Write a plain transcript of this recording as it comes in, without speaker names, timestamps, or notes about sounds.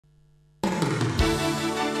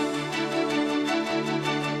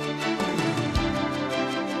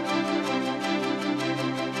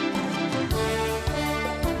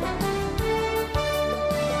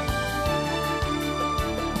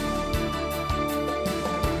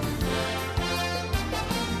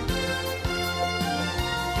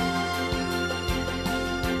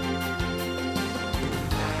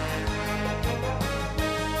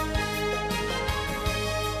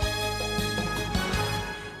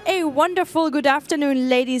very wonderful good afternoon,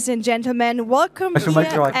 ladies and gentlemen. Welcome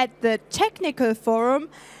here at the Technical Forum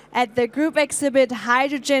at the group exhibit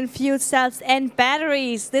Hydrogen Fuel Cells and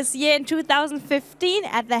Batteries this year in 2015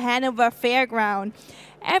 at the Hanover Fairground.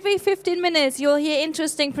 Every 15 minutes you'll hear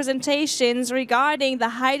interesting presentations regarding the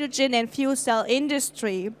hydrogen and fuel cell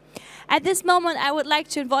industry. At this moment, I would like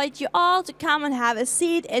to invite you all to come and have a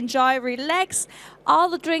seat, enjoy, relax. All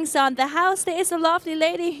the drinks are on the house. There is a lovely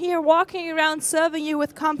lady here walking around serving you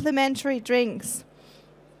with complimentary drinks.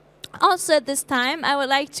 Also at this time, I would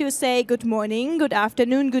like to say good morning, good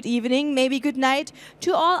afternoon, good evening, maybe good night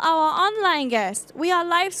to all our online guests. We are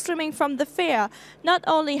live streaming from the fair. Not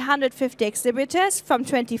only 150 exhibitors from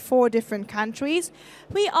 24 different countries,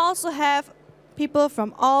 we also have people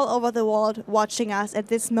from all over the world watching us at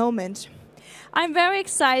this moment. I'm very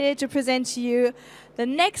excited to present to you the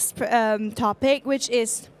next topic, which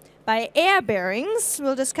is by Air Bearings.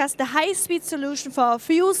 We'll discuss the high-speed solution for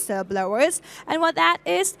fuel cell blowers. And what that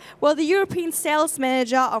is, will the European sales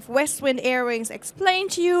manager of Westwind Air Bearings explain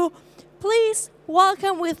to you. Please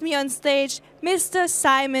welcome with me on stage Mr.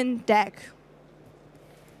 Simon Dack.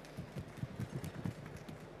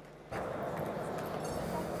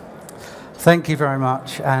 Thank you very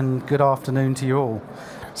much, and good afternoon to you all.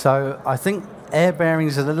 So I think air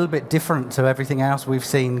bearings is a little bit different to everything else we've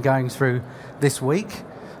seen going through this week.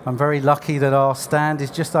 I'm very lucky that our stand is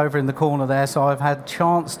just over in the corner there, so I've had a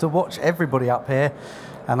chance to watch everybody up here,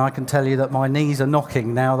 and I can tell you that my knees are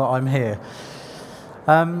knocking now that I'm here.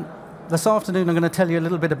 This afternoon I'm going to tell you a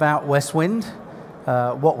little bit about Westwind,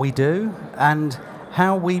 what we do, and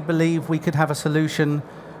how we believe we could have a solution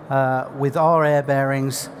with our air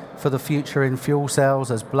bearings for the future in fuel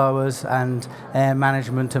cells as blowers and air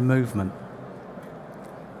management and movement.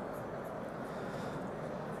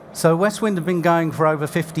 So Westwind have been going for over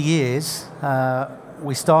 50 years.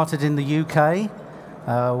 We started in the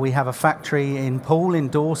UK. We have a factory in Poole in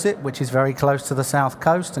Dorset, which is very close to the south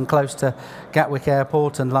coast and close to Gatwick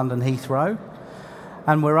Airport and London Heathrow.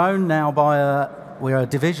 And we're owned now by we're a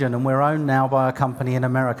division, and we're owned now by a company in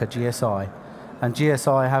America, GSI. And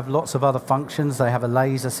GSI have lots of other functions. They have a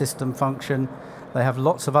laser system function. They have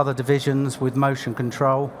lots of other divisions with motion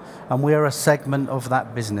control, and we're a segment of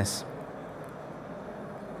that business.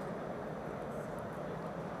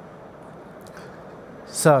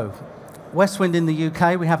 So, Westwind in the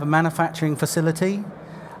UK, we have a manufacturing facility.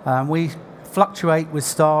 We fluctuate with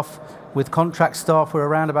staff, with contract staff. We're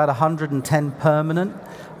around about 110 permanent,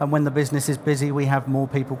 and when the business is busy, we have more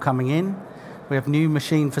people coming in. We have new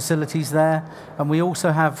machine facilities there, and we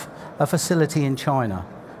also have a facility in China,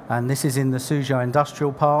 and this is in the Suzhou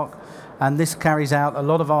Industrial Park, and this carries out a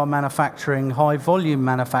lot of our manufacturing, high volume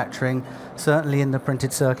manufacturing, certainly in the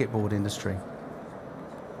printed circuit board industry.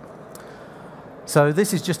 So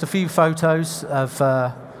this is just a few photos of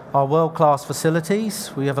our world-class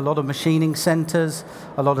facilities. We have a lot of machining centers,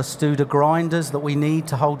 a lot of Studer grinders that we need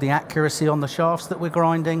to hold the accuracy on the shafts that we're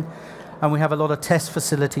grinding. And we have a lot of test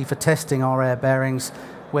facility for testing our air bearings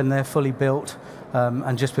when they're fully built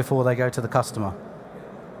and just before they go to the customer.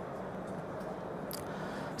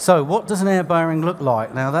 So what does an air bearing look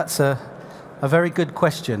like? Now that's a very good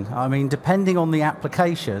question. I mean, depending on the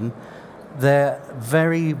application, they're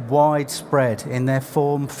very widespread in their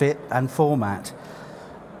form, fit and format.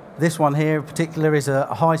 This one here in particular is a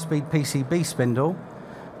high-speed PCB spindle,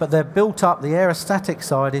 but they're built up, the aerostatic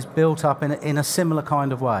side is built up in a similar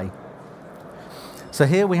kind of way. So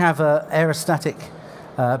here we have an aerostatic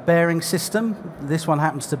bearing system. This one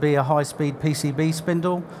happens to be a high-speed PCB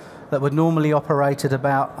spindle that would normally operate at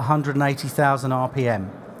about 180,000 RPM.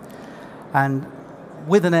 And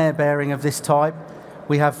with an air bearing of this type,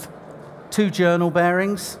 we have two journal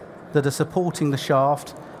bearings that are supporting the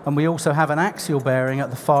shaft, and we also have an axial bearing at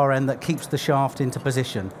the far end that keeps the shaft into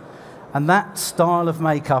position. And that style of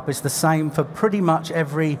makeup is the same for pretty much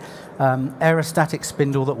every aerostatic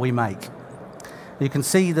spindle that we make. You can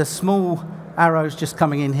see the small arrows just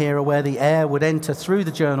coming in here are where the air would enter through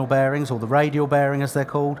the journal bearings, or the radial bearing as they're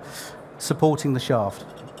called, supporting the shaft.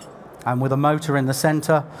 And with a motor in the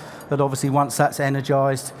center that obviously once that's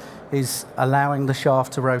energized is allowing the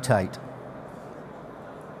shaft to rotate.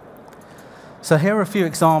 So here are a few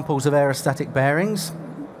examples of aerostatic bearings.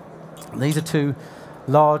 These are two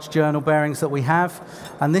large journal bearings that we have,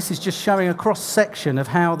 and this is just showing a cross-section of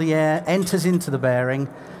how the air enters into the bearing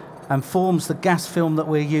and forms the gas film that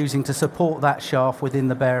we're using to support that shaft within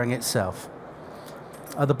the bearing itself.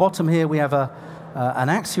 At the bottom here we have an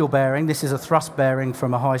axial bearing. This is a thrust bearing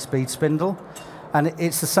from a high-speed spindle, and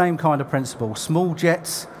it's the same kind of principle. Small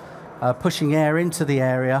jets pushing air into the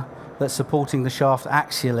area that's supporting the shaft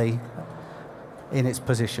axially in its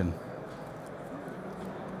position.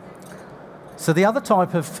 So the other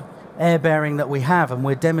type of air bearing that we have, and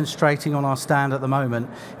we're demonstrating on our stand at the moment,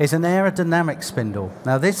 is an aerodynamic spindle.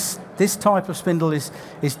 Now this type of spindle is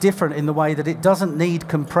different in the way that it doesn't need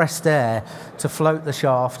compressed air to float the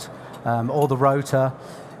shaft or the rotor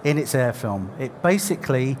in its air film. It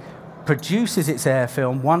basically produces its air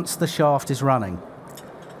film once the shaft is running.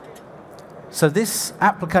 So this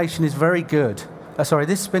application is very good.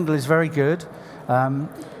 This spindle is very good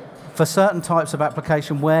for certain types of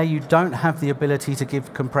application where you don't have the ability to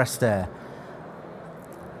give compressed air.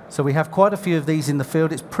 So we have quite a few of these in the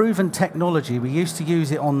field. It's proven technology. We used to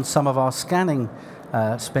use it on some of our scanning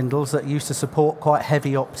spindles that used to support quite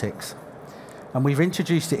heavy optics. And we've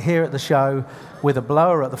introduced it here at the show with a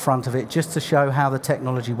blower at the front of it just to show how the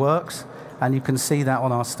technology works, and you can see that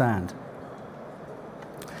on our stand.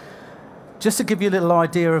 Just to give you a little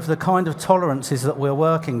idea of the kind of tolerances that we're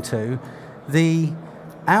working to, the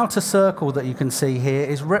outer circle that you can see here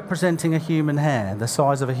is representing a human hair, the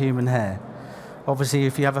size of a human hair. Obviously,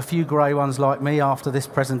 if you have a few grey ones like me after this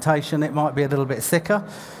presentation, it might be a little bit thicker,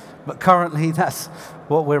 but currently that's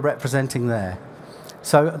what we're representing there.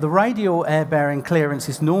 So the radial air bearing clearance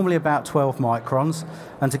is normally about 12 microns,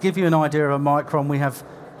 and to give you an idea of a micron, we have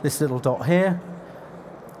this little dot here.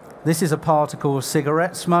 This is a particle of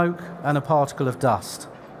cigarette smoke and a particle of dust.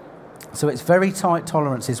 So it's very tight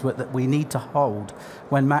tolerances that we need to hold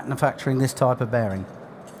when manufacturing this type of bearing.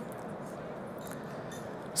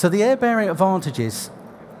 So the air bearing advantages,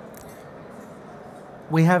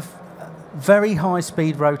 we have very high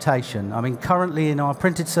speed rotation. I mean, currently in our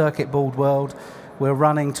printed circuit board world, we're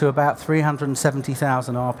running to about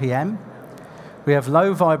 370,000 RPM. We have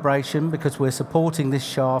low vibration because we're supporting this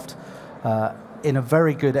shaft in a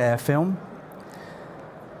very good air film.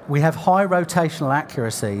 We have high rotational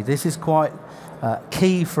accuracy. This is quite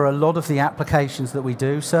key for a lot of the applications that we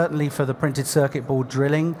do, certainly for the printed circuit board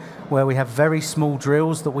drilling, where we have very small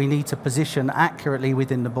drills that we need to position accurately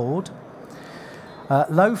within the board.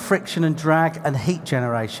 Low friction and drag and heat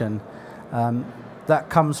generation. That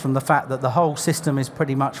comes from the fact that the whole system is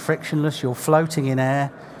pretty much frictionless. You're floating in air,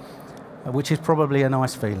 which is probably a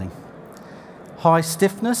nice feeling. High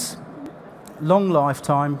stiffness, long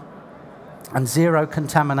lifetime, and zero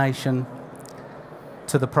contamination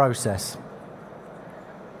to the process.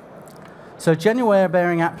 So Genu air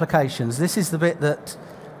bearing applications, this is the bit that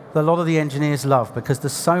a lot of the engineers love, because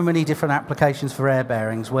there's so many different applications for air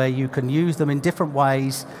bearings where you can use them in different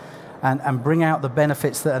ways and bring out the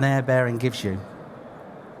benefits that an air bearing gives you.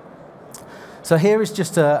 So here is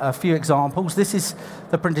just a few examples. This is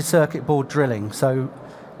the printed circuit board drilling. So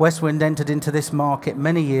Westwind entered into this market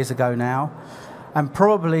many years ago now, and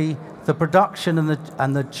probably the production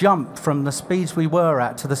and the jump from the speeds we were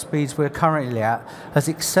at to the speeds we're currently at has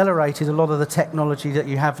accelerated a lot of the technology that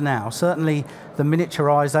you have now. Certainly the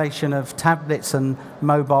miniaturization of tablets and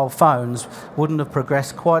mobile phones wouldn't have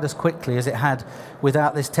progressed quite as quickly as it had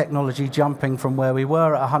without this technology jumping from where we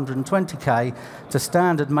were at 120K to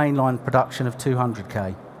standard mainline production of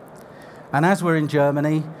 200K. And as we're in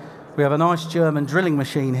Germany, we have a nice German drilling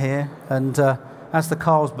machine here, and as the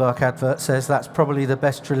Carlsberg advert says, that's probably the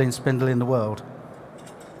best drilling spindle in the world.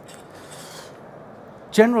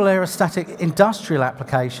 General aerostatic industrial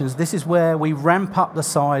applications, this is where we ramp up the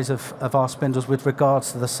size of our spindles with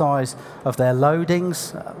regards to the size of their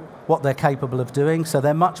loadings, what they're capable of doing, so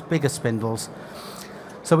they're much bigger spindles.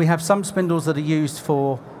 So we have some spindles that are used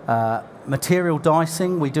for material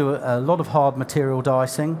dicing. We do a lot of hard material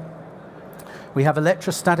dicing. We have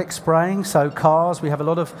electrostatic spraying, so cars, we have a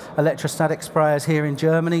lot of electrostatic sprayers here in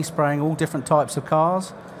Germany spraying all different types of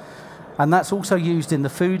cars. And that's also used in the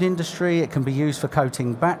food industry. It can be used for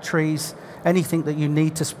coating batteries, anything that you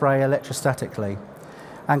need to spray electrostatically.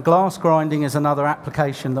 And glass grinding is another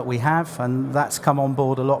application that we have, and that's come on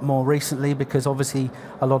board a lot more recently because obviously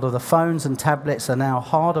a lot of the phones and tablets are now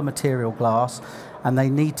harder material glass, and they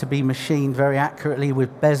need to be machined very accurately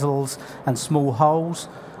with bezels and small holes.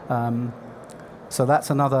 So that's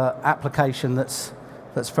another application that's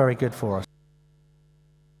very good for us.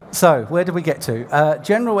 So where did we get to?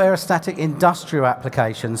 General aerostatic industrial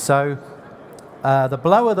applications. So the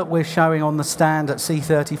blower that we're showing on the stand at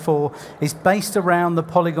C34 is based around the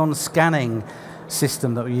polygon scanning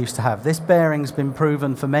system that we used to have. This bearing's been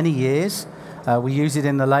proven for many years. We use it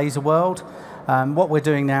in the laser world. What we're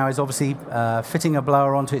doing now is obviously fitting a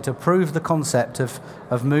blower onto it to prove the concept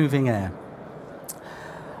of moving air.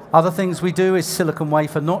 Other things we do is silicon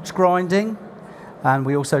wafer notch grinding, and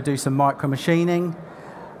we also do some micro machining.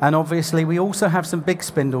 And obviously we also have some big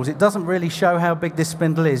spindles. It doesn't really show how big this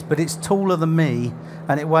spindle is, but it's taller than me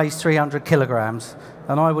and it weighs 300 kilograms.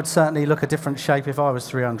 And I would certainly look a different shape if I was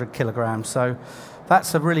 300 kilograms. So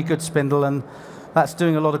that's a really good spindle, and that's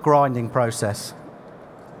doing a lot of grinding process.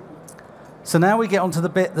 So now we get onto the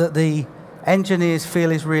bit that the engineers feel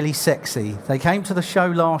is really sexy. They came to the show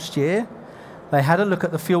last year, they had a look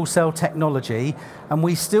at the fuel cell technology, and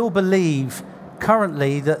we still believe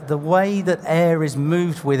currently that the way that air is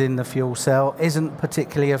moved within the fuel cell isn't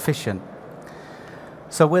particularly efficient.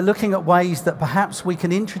 So we're looking at ways that perhaps we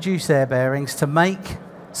can introduce air bearings to make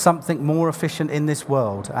something more efficient in this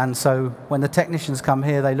world. And so when the technicians come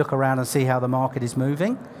here, they look around and see how the market is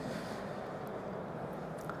moving.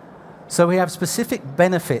 So we have specific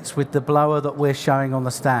benefits with the blower that we're showing on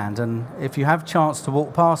the stand. And if you have a chance to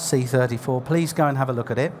walk past C34, please go and have a look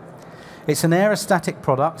at it. It's an aerostatic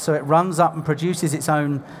product, so it runs up and produces its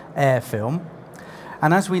own air film.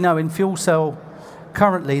 And as we know, in fuel cell,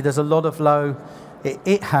 currently there's a lot of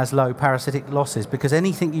it has low parasitic losses because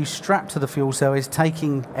anything you strap to the fuel cell is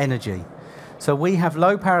taking energy. So we have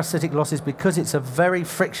low parasitic losses because it's a very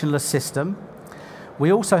frictionless system.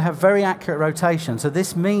 We also have very accurate rotation, so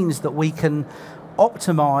this means that we can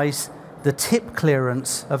optimize the tip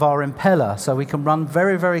clearance of our impeller, so we can run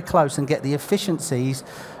very, very close and get the efficiencies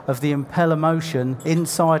of the impeller motion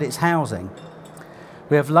inside its housing.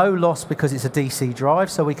 We have low loss because it's a DC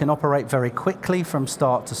drive, so we can operate very quickly from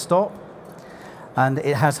start to stop. And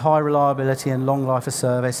it has high reliability and long life of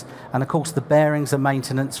service, and of course the bearings are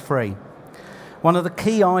maintenance free. One of the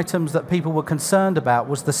key items that people were concerned about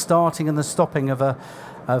was the starting and the stopping of a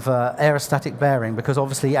aerostatic bearing, because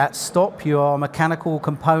obviously at stop you are mechanical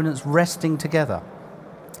components resting together.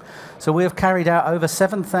 So we have carried out over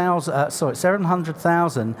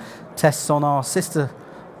 700,000 tests on our sister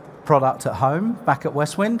product at home, back at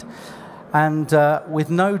Westwind, and with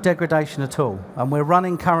no degradation at all. And we're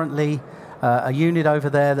running currently a unit over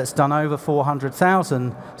there that's done over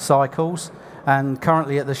 400,000 cycles. And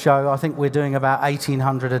currently at the show, I think we're doing about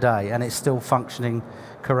 1,800 a day, and it's still functioning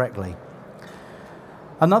correctly.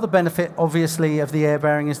 Another benefit, obviously, of the air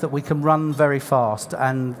bearing is that we can run very fast.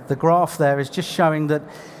 And the graph there is just showing that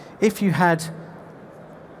if you had,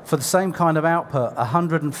 for the same kind of output, a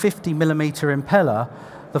 150 millimeter impeller,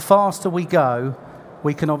 the faster we go,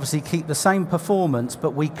 we can obviously keep the same performance,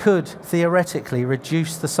 but we could theoretically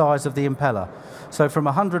reduce the size of the impeller. So from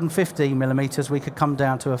 150 millimeters, we could come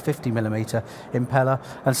down to a 50 millimeter impeller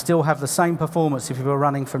and still have the same performance if you were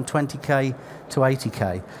running from 20K to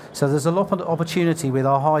 80K. So there's a lot of opportunity with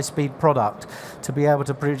our high-speed product to be able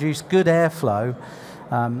to produce good airflow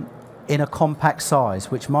in a compact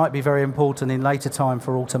size, which might be very important in later time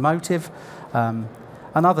for automotive and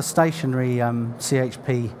other stationary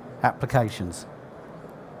CHP applications.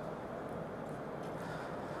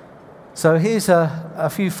 So here's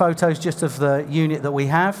a few photos just of the unit that we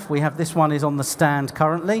have. We have this one is on the stand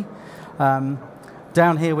currently.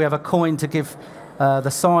 Down here we have a coin to give the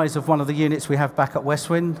size of one of the units we have back at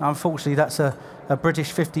Westwind. Unfortunately, that's a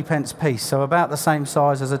British 50p piece, so about the same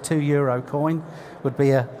size as a €2 coin would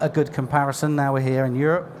be a good comparison. Now we're here in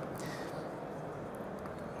Europe.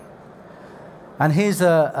 And here's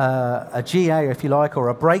a GA, if you like, or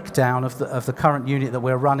a breakdown of the current unit that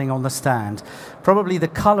we're running on the stand. Probably the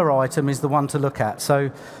color item is the one to look at. So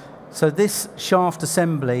this shaft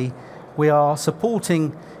assembly, we are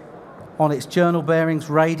supporting on its journal bearings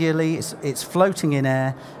radially. It's floating in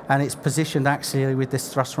air, and it's positioned axially with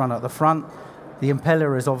this thrust run at the front. The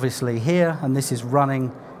impeller is obviously here, and this is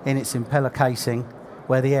running in its impeller casing,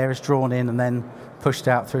 where the air is drawn in and then pushed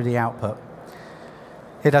out through the output.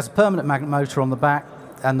 It has a permanent magnet motor on the back,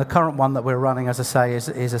 and the current one that we're running, as I say, is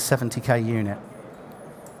a 70K unit.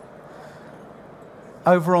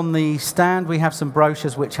 Over on the stand, we have some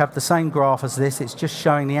brochures which have the same graph as this. It's just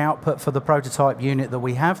showing the output for the prototype unit that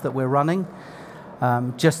we have, that we're running,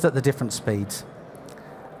 just at the different speeds.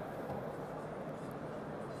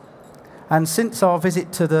 And since our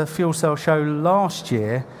visit to the fuel cell show last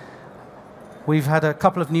year, we've had a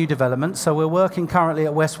couple of new developments. So we're working currently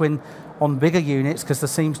at Westwind on bigger units, because there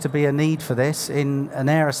seems to be a need for this in an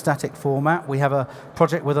aerostatic format. We have a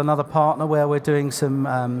project with another partner where we're doing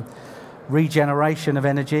some regeneration of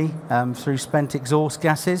energy through spent exhaust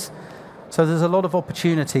gases. So there's a lot of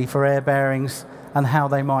opportunity for air bearings and how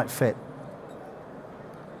they might fit.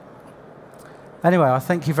 Anyway, I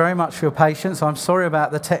thank you very much for your patience. I'm sorry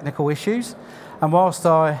about the technical issues. And whilst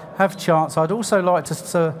I have chance, I'd also like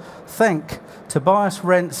to thank Tobias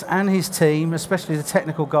Rentz and his team, especially the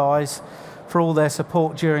technical guys, for all their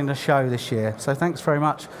support during the show this year. So thanks very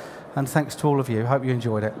much, and thanks to all of you. Hope you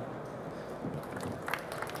enjoyed it.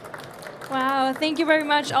 Wow, thank you very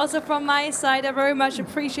much. Also from my side, I very much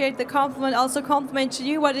appreciate the compliment. Also compliment to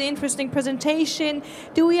you. What an interesting presentation.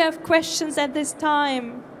 Do we have questions at this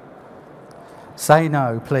time? Say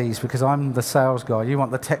no, please, because I'm the sales guy. You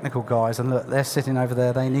want the technical guys, and look, they're sitting over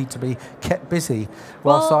there. They need to be kept busy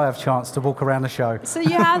whilst I have a chance to walk around the show. So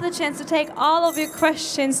you have the chance to take all of your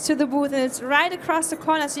questions to the booth, and it's right across the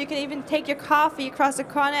corner, so you can even take your coffee across the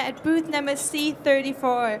corner at booth number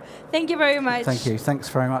C34. Thank you very much. Thank you. Thanks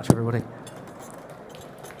very much, everybody.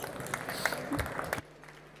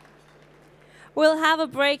 We'll have a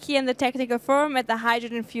break here in the technical forum at the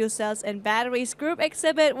Hydrogen Fuel Cells and Batteries Group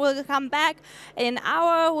exhibit. We'll come back in an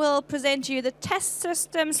hour. We'll present you the test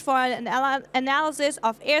systems for an analysis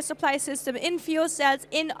of air supply system in fuel cells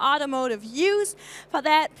in automotive use. For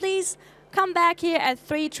that, please come back here at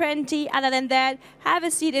 3:20. Other than that, have a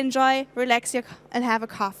seat, enjoy, relax, and have a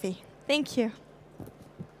coffee. Thank you.